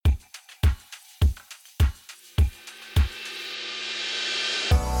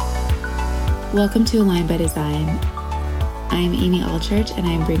Welcome to Align by Design. I'm Amy Allchurch, and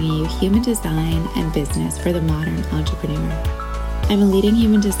I'm bringing you human design and business for the modern entrepreneur. I'm a leading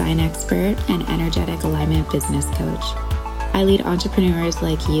human design expert and energetic alignment business coach. I lead entrepreneurs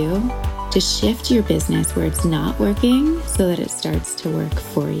like you to shift your business where it's not working so that it starts to work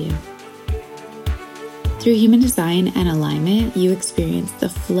for you. Through human design and alignment, you experience the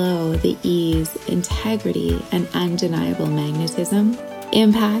flow, the ease, integrity, and undeniable magnetism,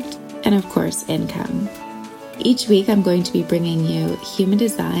 impact, and of course, income. Each week, I'm going to be bringing you human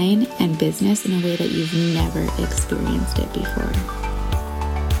design and business in a way that you've never experienced it before.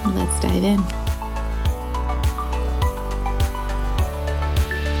 Let's dive in.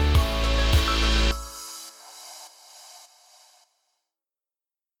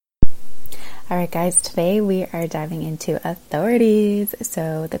 All right, guys, today we are diving into authorities.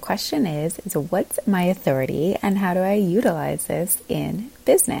 So the question is what's my authority and how do I utilize this in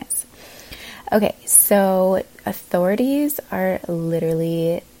business? Okay, so authorities are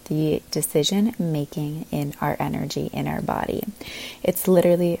literally the decision making in our energy, in our body. It's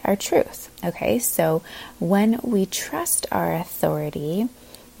literally our truth. Okay, so when we trust our authority,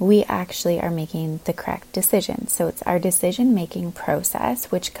 we actually are making the correct decision. So it's our decision-making process,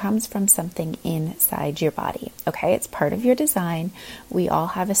 which comes from something inside your body. Okay, it's part of your design. We all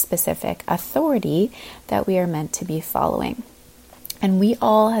have a specific authority that we are meant to be following. And we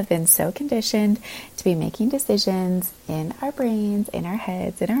all have been so conditioned to be making decisions in our brains, in our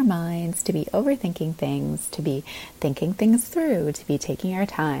heads, in our minds, to be overthinking things, to be thinking things through, to be taking our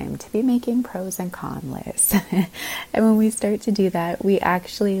time, to be making pros and con lists. And when we start to do that, we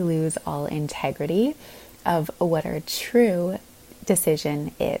actually lose all integrity of what our true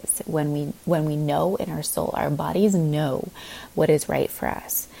decision is. When we know in our soul, our bodies know what is right for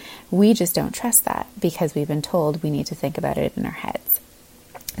us. We just don't trust that because we've been told we need to think about it in our heads.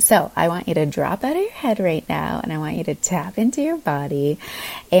 So I want you to drop out of your head right now and I want you to tap into your body,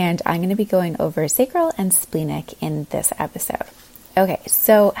 and I'm going to be going over sacral and splenic in this episode. Okay,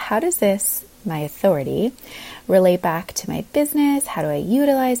 so how does this, my authority, relate back to my business? How do I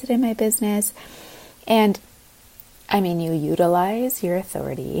utilize it in my business? And I mean, you utilize your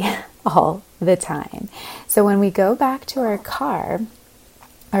authority all the time. So when we go back to our car,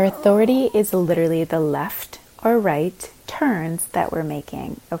 our authority is literally the left or right turns that we're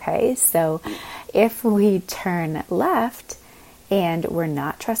making. Okay, so if we turn left and we're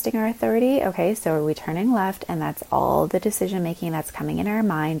not trusting our authority, okay, so are we turning left and that's all the decision making that's coming in our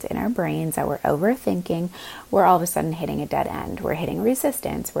minds, in our brains, that we're overthinking, we're all of a sudden hitting a dead end. We're hitting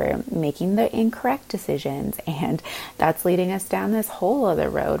resistance. We're making the incorrect decisions, and that's leading us down this whole other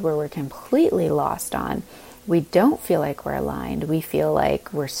road where we're completely lost on. We don't feel like we're aligned. We feel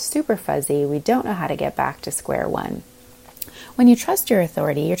like we're super fuzzy. We don't know how to get back to square one. When you trust your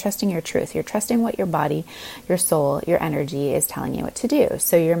authority, you're trusting your truth. You're trusting what your body, your soul, your energy is telling you what to do.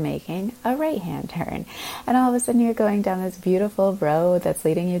 So you're making a right-hand turn. And all of a sudden you're going down this beautiful road that's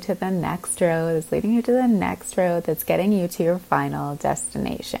leading you to the next road, that's leading you to the next road, that's getting you to your final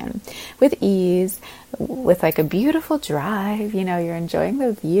destination. With ease, with like a beautiful drive, you know, you're enjoying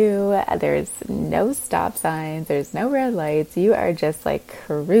the view. There's no stop signs. There's no red lights. You are just like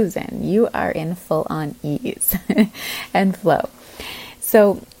cruising. You are in full on ease and flow.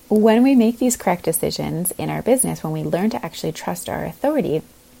 So when we make these correct decisions in our business, when we learn to actually trust our authority,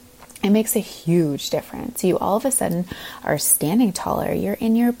 it makes a huge difference. You all of a sudden are standing taller. You're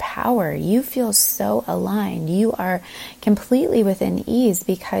in your power. You feel so aligned. You are completely within ease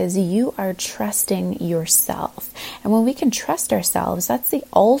because you are trusting yourself. And when we can trust ourselves, that's the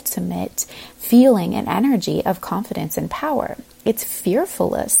ultimate feeling and energy of confidence and power. It's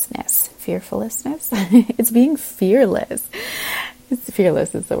fearfulness. Fearfulness? It's being fearless.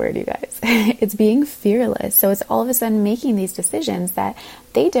 Fearless is the word, you guys. It's being fearless. So it's all of a sudden making these decisions that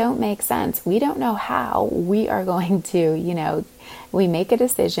they don't make sense. We don't know how we are going to, we make a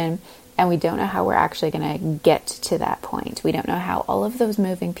decision and we don't know how we're actually going to get to that point. We don't know how all of those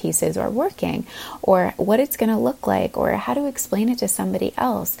moving pieces are working or what it's going to look like or how to explain it to somebody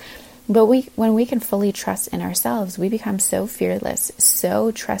else. But when we can fully trust in ourselves, we become so fearless,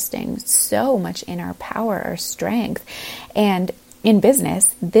 so trusting, so much in our power, our strength. And in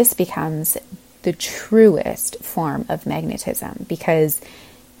business, this becomes the truest form of magnetism because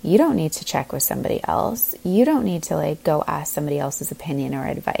you don't need to check with somebody else. You don't need to go ask somebody else's opinion or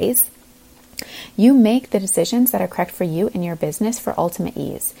advice. You make the decisions that are correct for you in your business for ultimate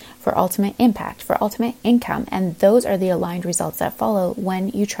ease, for ultimate impact, for ultimate income. And those are the aligned results that follow when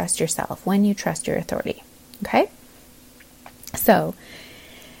you trust yourself, when you trust your authority. Okay? So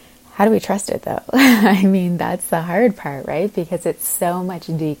How do we trust it though? I mean, that's the hard part, right? Because it's so much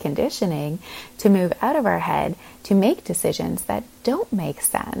deconditioning to move out of our head to make decisions that don't make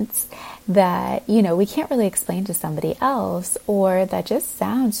sense, that, we can't really explain to somebody else, or that just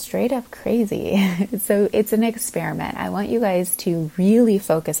sounds straight up crazy. So it's an experiment. I want you guys to really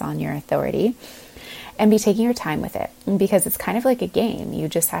focus on your authority and be taking your time with it, because it's kind of like a game. You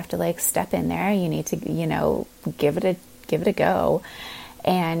just have to step in there. You need to, give it a go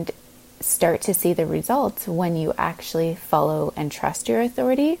and start to see the results when you actually follow and trust your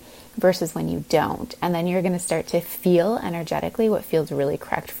authority versus when you don't. And then you're going to start to feel energetically what feels really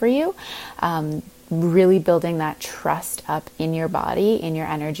correct for you. Really building that trust up in your body, in your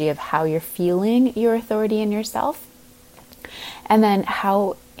energy of how you're feeling your authority in yourself. And then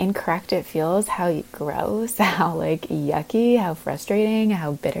how incorrect it feels, how gross, how yucky, how frustrating,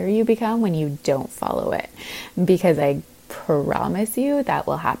 how bitter you become when you don't follow it. Because I promise you that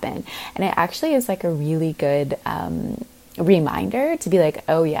will happen. And it actually is a really good reminder to be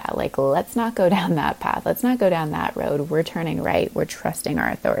oh yeah, let's not go down that path. Let's not go down that road. We're turning right. We're trusting our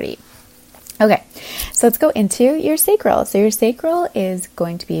authority. Okay, so let's go into your sacral. So your sacral is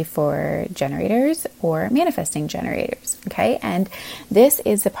going to be for generators or manifesting generators, okay? And this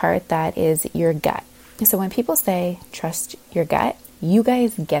is the part that is your gut. So when people say trust your gut, you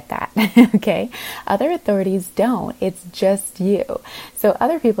guys get that, okay? Other authorities don't. It's just you. So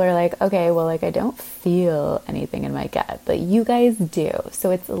other people are okay, well, I don't feel anything in my gut, but you guys do. So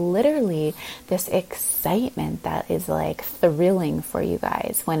it's literally this excitement that is thrilling for you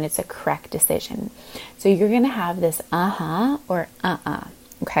guys when it's a correct decision. So you're going to have this or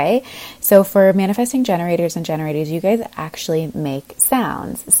okay? So for manifesting generators and generators, you guys actually make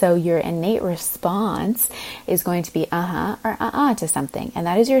sounds. So your innate response is going to be or to something. And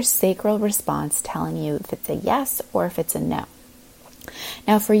that is your sacral response telling you if it's a yes or if it's a no.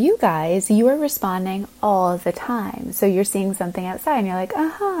 Now for you guys, you are responding all the time. So you're seeing something outside and you're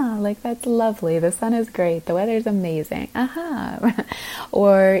that's lovely. The sun is great. The weather's amazing.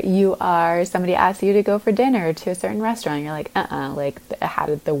 Or somebody asks you to go for dinner to a certain restaurant. You're I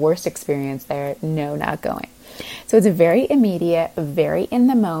had the worst experience there. No, not going. So it's very immediate, very in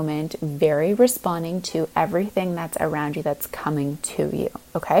the moment, very responding to everything that's around you that's coming to you.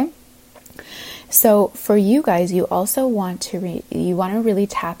 Okay? So for you guys, you also want to really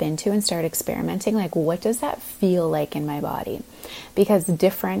tap into and start experimenting. What does that feel like in my body? Because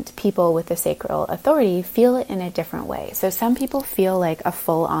different people with the sacral authority feel it in a different way. So some people feel a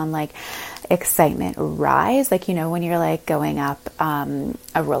full on excitement rise. When you're going up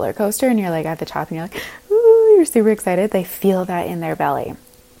a roller coaster and you're at the top and you're ooh, you're super excited. They feel that in their belly.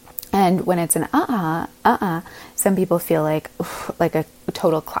 And when it's an some people feel like a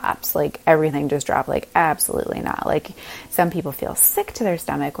total collapse, everything just dropped, absolutely not. Some people feel sick to their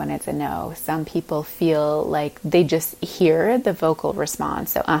stomach when it's a no. Some people feel they just hear the vocal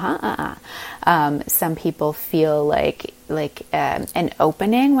response. So some people feel an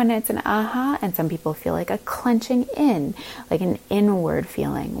opening when it's an and some people feel a clenching in, an inward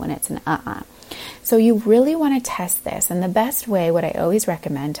feeling when it's an So you really want to test this. And the best way, what I always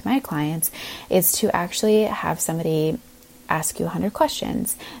recommend to my clients, is to actually have somebody ask you 100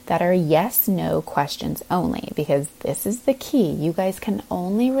 questions that are yes, no questions only, because this is the key. You guys can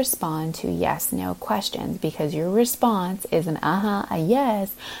only respond to yes, no questions because your response is an a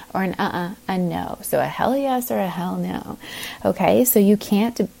yes, or an a no. So a hell yes or a hell no. Okay, so you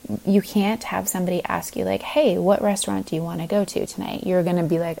can't have somebody ask you hey, what restaurant do you want to go to tonight? You're going to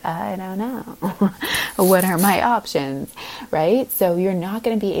be I don't know. What are my options, right? So you're not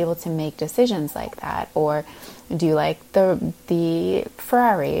going to be able to make decisions like that. Or do you like the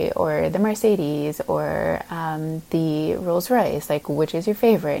Ferrari or the Mercedes or the Rolls Royce? Which is your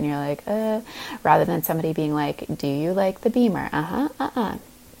favorite? And you're rather than somebody being do you like the Beamer?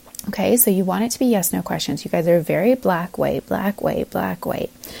 Okay, so you want it to be yes, no questions. You guys are very black, white, black, white, black,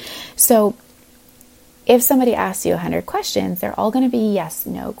 white. So if somebody asks you 100 questions, they're all going to be yes,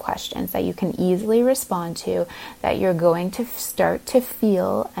 no questions that you can easily respond to, that you're going to start to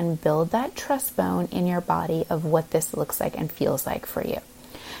feel and build that trust bone in your body of what this looks like and feels like for you.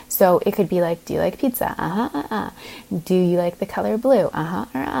 So it could be do you like pizza? Do you like the color blue?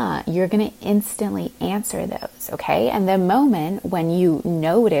 Or You're going to instantly answer those, okay? And the moment when you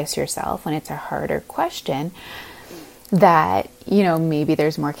notice yourself, when it's a harder question, that, maybe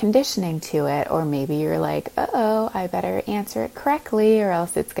there's more conditioning to it, or maybe you're uh-oh, I better answer it correctly or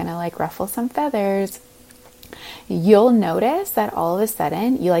else it's going to ruffle some feathers. You'll notice that all of a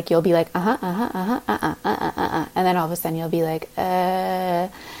sudden you'll be and then all of a sudden you'll be and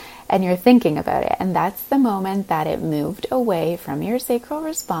and you're thinking about it. And that's the moment that it moved away from your sacral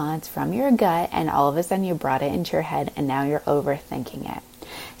response, from your gut, and all of a sudden you brought it into your head and now you're overthinking it.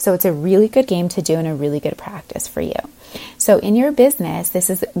 So it's a really good game to do and a really good practice for you. So in your business, this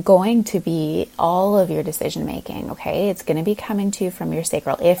is going to be all of your decision making, okay? It's going to be coming to you from your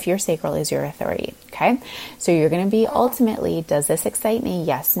sacral, if your sacral is your authority, okay? So you're going to be ultimately, does this excite me?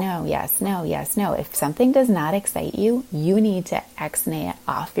 Yes, no, yes, no, yes, no. If something does not excite you, you need to X-nay it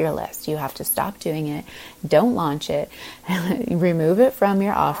off your list. You have to stop doing it. Don't launch it. Remove it from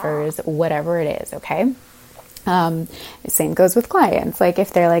your offers, whatever it is, okay? Same goes with clients. Like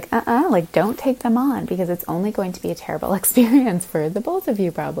if they're like, like don't take them on because it's only going to be a terrible experience for the both of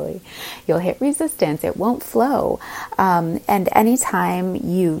you probably. You'll hit resistance. It won't flow. And anytime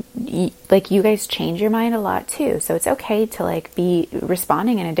you guys change your mind a lot too. So it's okay to like be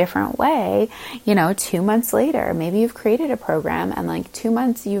responding in a different way, 2 months later, maybe you've created a program and like 2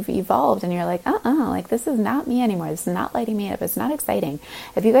 months you've evolved and you're like, like this is not me anymore. This is not lighting me up. It's not exciting.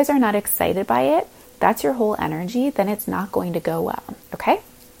 If you guys are not excited by it, that's your whole energy, then it's not going to go well, okay?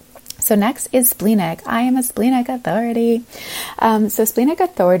 So next is splenic. I am a splenic authority. So splenic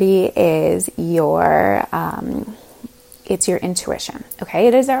authority is it's your intuition, okay?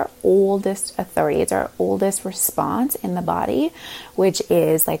 It is our oldest authority. It's our oldest response in the body, which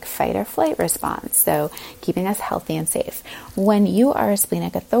is like fight or flight response. So keeping us healthy and safe. When you are a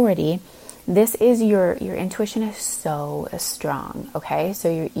splenic authority, this is your intuition is so strong, okay? So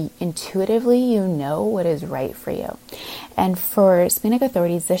you intuitively, you know what is right for you. And for splenic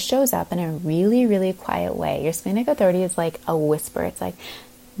authorities, this shows up in a really, really quiet way. Your splenic authority is like a whisper. It's like,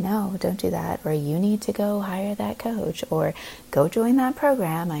 no, don't do that. Or you need to go hire that coach or go join that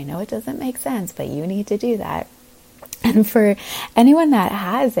program. I know it doesn't make sense, but you need to do that. And for anyone that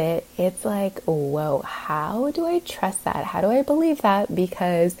has it, it's like, whoa, how do I trust that? How do I believe that?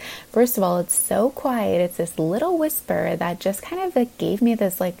 Because first of all, it's so quiet. It's this little whisper that just kind of like gave me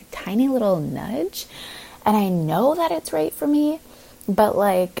this like tiny little nudge. And I know that it's right for me, but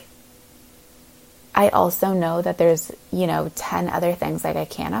like, I also know that there's, 10 other things like I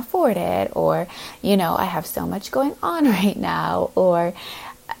can't afford it, or, I have so much going on right now, or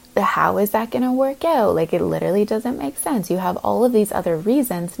how is that going to work out? Like it literally doesn't make sense. You have all of these other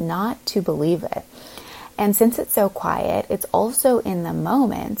reasons not to believe it. And since it's so quiet, it's also in the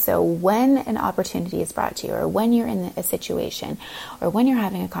moment. So when an opportunity is brought to you, or when you're in a situation, or when you're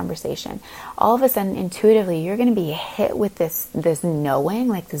having a conversation, all of a sudden intuitively you're going to be hit with this knowing,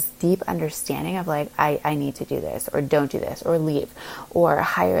 like this deep understanding of like, I need to do this, or don't do this, or leave, or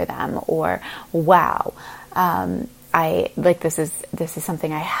hire them, or wow. This is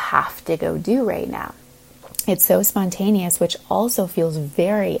something I have to go do right now. It's so spontaneous, which also feels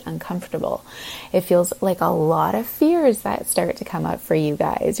very uncomfortable. It feels like a lot of fears that start to come up for you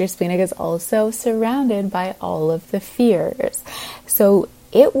guys. Your splenic is also surrounded by all of the fears. So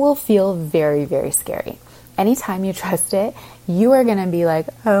it will feel very, very scary. Anytime you trust it, you are going to be like,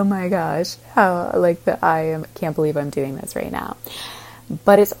 oh my gosh, can't believe I'm doing this right now.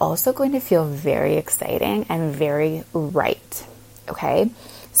 But it's also going to feel very exciting and very right, okay?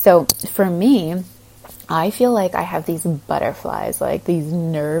 So for me, I feel like I have these butterflies, like these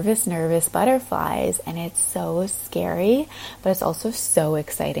nervous butterflies, and it's so scary, but it's also so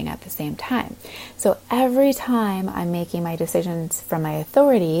exciting at the same time. So every time I'm making my decisions from my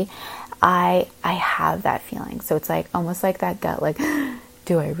authority, I have that feeling. So it's like almost like that gut, like,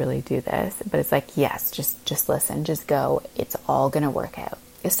 do I really do this? But it's like, yes, just listen, just go. It's all going to work out.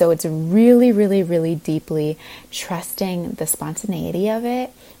 So it's really, really, really deeply trusting the spontaneity of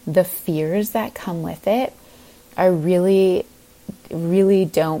it. The fears that come with it are really, really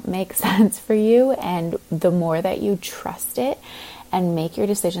don't make sense for you. And the more that you trust it and make your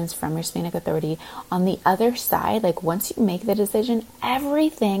decisions from your splenic authority, on the other side, like once you make the decision,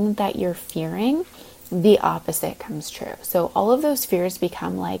 everything that you're fearing, the opposite comes true. So all of those fears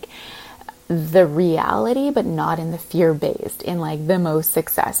become like the reality, but not in the fear-based, in like the most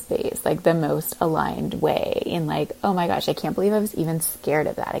success-based, like the most aligned way, in like, oh my gosh, I can't believe I was even scared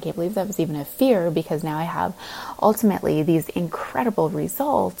of that. I can't believe that was even a fear, because now I have ultimately these incredible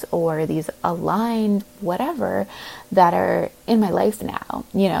results, or these aligned whatever that are in my life now,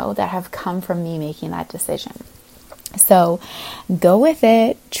 that have come from me making that decision. So go with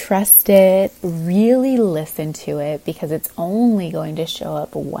it, trust it, really listen to it, because it's only going to show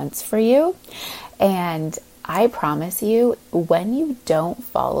up once for you. And I promise you, when you don't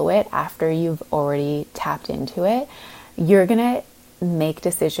follow it after you've already tapped into it, you're going to make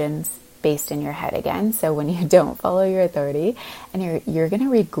decisions based in your head again. So when you don't follow your authority, and you're going to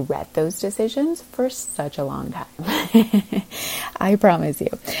regret those decisions for such a long time. I promise you.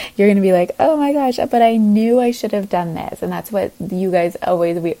 You're going to be like, oh my gosh, but I knew I should have done this. And that's what you guys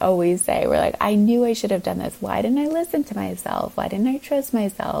we always say. We're like, I knew I should have done this. Why didn't I listen to myself? Why didn't I trust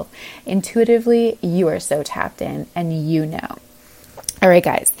myself? Intuitively, you are so tapped in and you know. All right,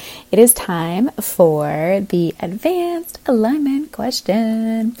 guys, it is time for the advanced alignment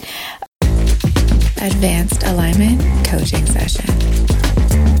question. Advanced alignment coaching session.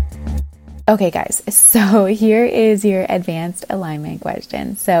 Okay, guys, so here is your advanced alignment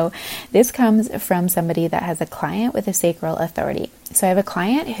question. So this comes from somebody that has a client with a sacral authority. So I have a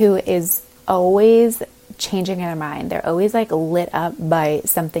client who is always changing their mind. They're always like lit up by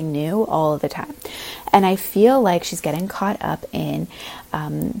something new all the time. And I feel like she's getting caught up in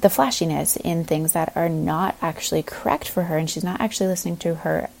the flashiness, in things that are not actually correct for her. And she's not actually listening to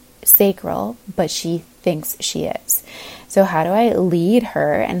her sacral, but she thinks she is. So how do I lead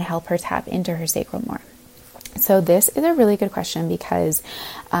her and help her tap into her sacral more? So this is a really good question because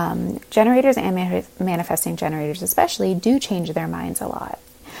generators and manifesting generators especially do change their minds a lot.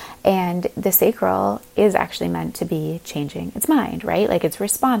 And the sacral is actually meant to be changing its mind, right? Like it's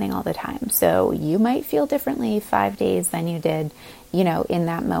responding all the time. So you might feel differently 5 days than you did, in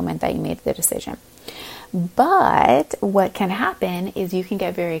that moment that you made the decision. But what can happen is you can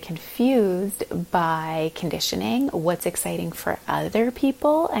get very confused by conditioning, what's exciting for other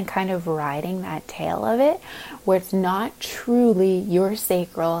people, and kind of riding that tail of it, where it's not truly your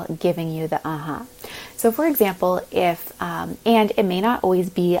sacral giving you the So for example, if, and it may not always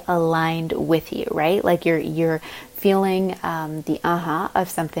be aligned with you, right? Like you're feeling the of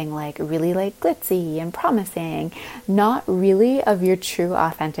something like really like glitzy and promising, not really of your true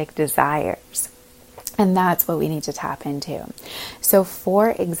authentic desires. And that's what we need to tap into. So for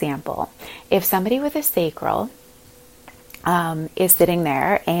example, if somebody with a sacral is sitting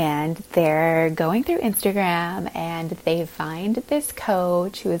there and they're going through Instagram and they find this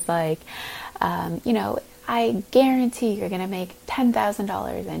coach who is like, I guarantee you're going to make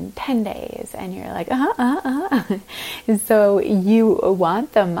 $10,000 in 10 days. And you're like, So you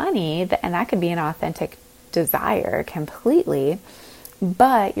want the money, and that could be an authentic desire completely.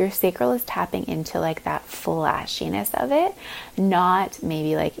 But your sacral is tapping into like that flashiness of it, not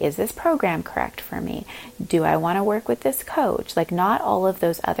maybe like, is this program correct for me? Do I want to work with this coach? Like not all of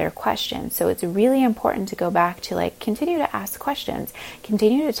those other questions. So it's really important to go back to like, continue to ask questions,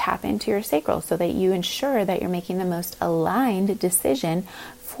 continue to tap into your sacral so that you ensure that you're making the most aligned decision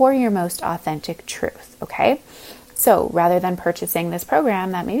for your most authentic truth. Okay. So rather than purchasing this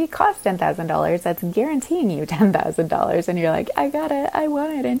program that maybe costs $10,000, that's guaranteeing you $10,000 and you're like, I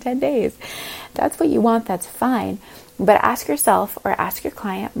want it in 10 days. That's what you want. That's fine. But ask yourself or ask your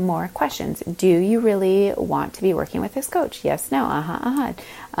client more questions. Do you really want to be working with this coach? Yes, no,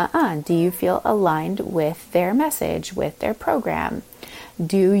 Do you feel aligned with their message, with their program?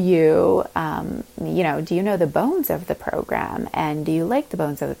 Do you, do you know the bones of the program? And do you like the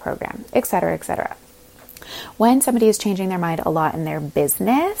bones of the program? Et cetera, et cetera. When somebody is changing their mind a lot in their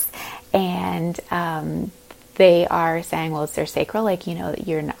business and they are saying, well, it's their sacral, like,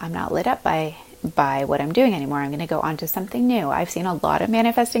 I'm not lit up by what I'm doing anymore. I'm going to go on to something new. I've seen a lot of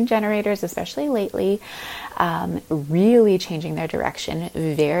manifesting generators, especially lately, really changing their direction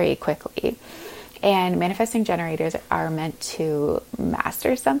very quickly. And manifesting generators are meant to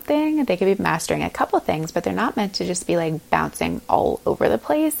master something. They could be mastering a couple things, but they're not meant to just be like bouncing all over the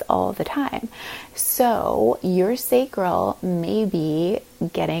place all the time. So your sacral may be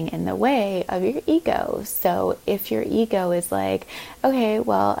getting in the way of your ego. So if your ego is like, okay,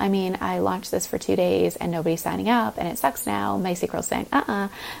 well, I launched this for 2 days and nobody's signing up and it sucks now. My sacral's saying,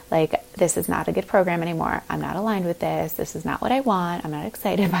 like this is not a good program anymore. I'm not aligned with this. This is not what I want. I'm not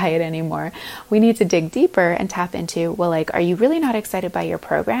excited by it anymore. We need to dig deeper and tap into, well, like, are you really not excited by your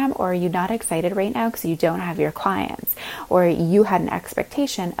program, or are you not excited right now because you don't have your clients, or you had an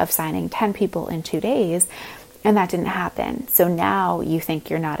expectation of signing 10 people in 2 days and that didn't happen. So now you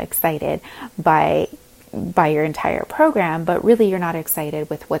think you're not excited by your entire program, but really you're not excited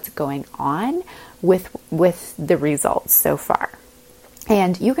with what's going on with the results so far.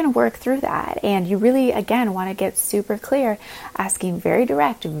 And you can work through that. And you really, again, want to get super clear, asking very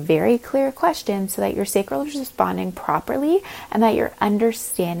direct, very clear questions so that your sacral is responding properly and that you're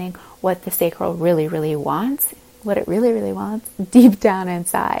understanding what the sacral really, really wants what it really, really wants deep down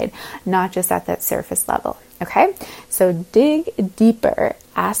inside, not just at that surface level. Okay, so dig deeper,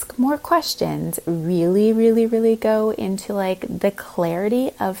 ask more questions, really, really, really go into like the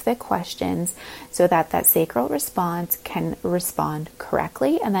clarity of the questions so that that sacral response can respond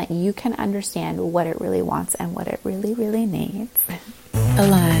correctly and that you can understand what it really wants and what it really, really needs.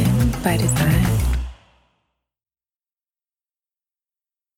 Align by Design.